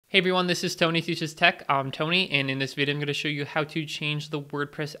Hey everyone, this is Tony Teaches Tech. I'm Tony, and in this video I'm going to show you how to change the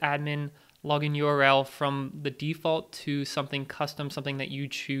WordPress admin login URL from the default to something custom, something that you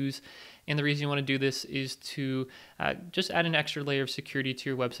choose. And the reason you want to do this is to just add an extra layer of security to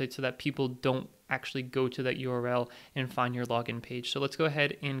your website so that people don't actually go to that URL and find your login page. So let's go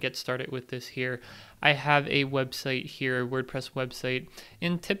ahead and get started with this here. I have a website here, a WordPress website,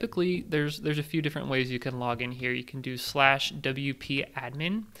 and typically there's a few different ways you can log in here. You can do /WP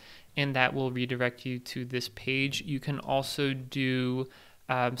admin, and that will redirect you to this page. You can also do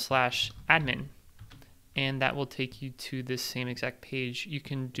 /admin, and that will take you to this same exact page. You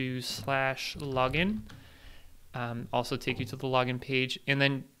can do /login, also take you to the login page, and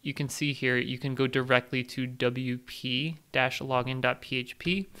then you can see here you can go directly to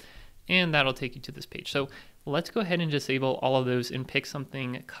wp-login.php, and that'll take you to this page. So let's go ahead and disable all of those and pick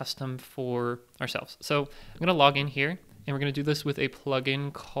something custom for ourselves. So I'm going to log in here, and we're going to do this with a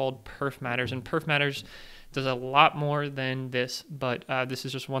plugin called Perfmatters, and Perfmatters does a lot more than this, but this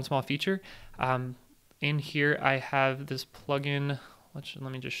is just one small feature. In here I have this plugin.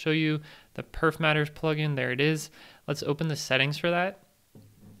 Let me just show you the Perfmatters plugin. There it is. Let's open the settings for that.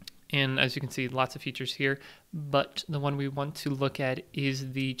 And as you can see, lots of features here, but the one we want to look at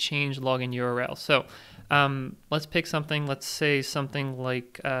is the change login URL. So let's pick something. Let's say something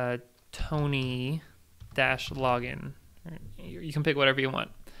like Tony-login. You can pick whatever you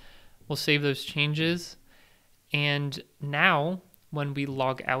want. We'll save those changes. And now when we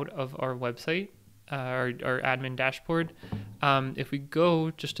log out of our website, our admin dashboard, if we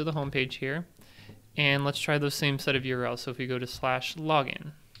go just to the home page here, and let's try those same set of URLs. So if we go to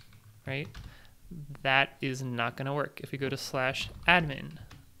 /login, right, that is not going to work. If we go to /admin,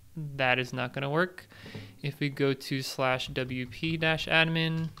 that is not going to work. If we go to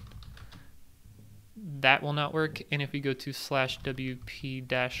 /wp-admin, that will not work. And if we go to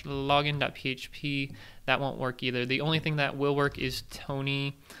 /wp-login.php, that won't work either. The only thing that will work is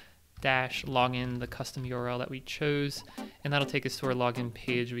Tony-login, the custom URL that we chose, and that'll take us to our login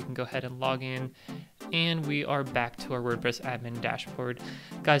page. We can go ahead and log in, and we are back to our WordPress admin dashboard.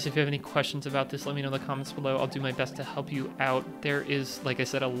 Guys, if you have any questions about this, let me know in the comments below. I'll do my best to help you out. There is, like I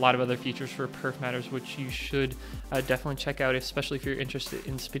said, a lot of other features for Perfmatters, which you should definitely check out, especially if you're interested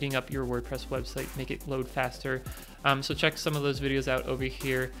in speeding up your WordPress website, make it load faster. So check some of those videos out over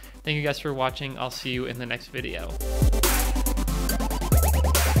here. Thank you guys for watching. I'll see you in the next video.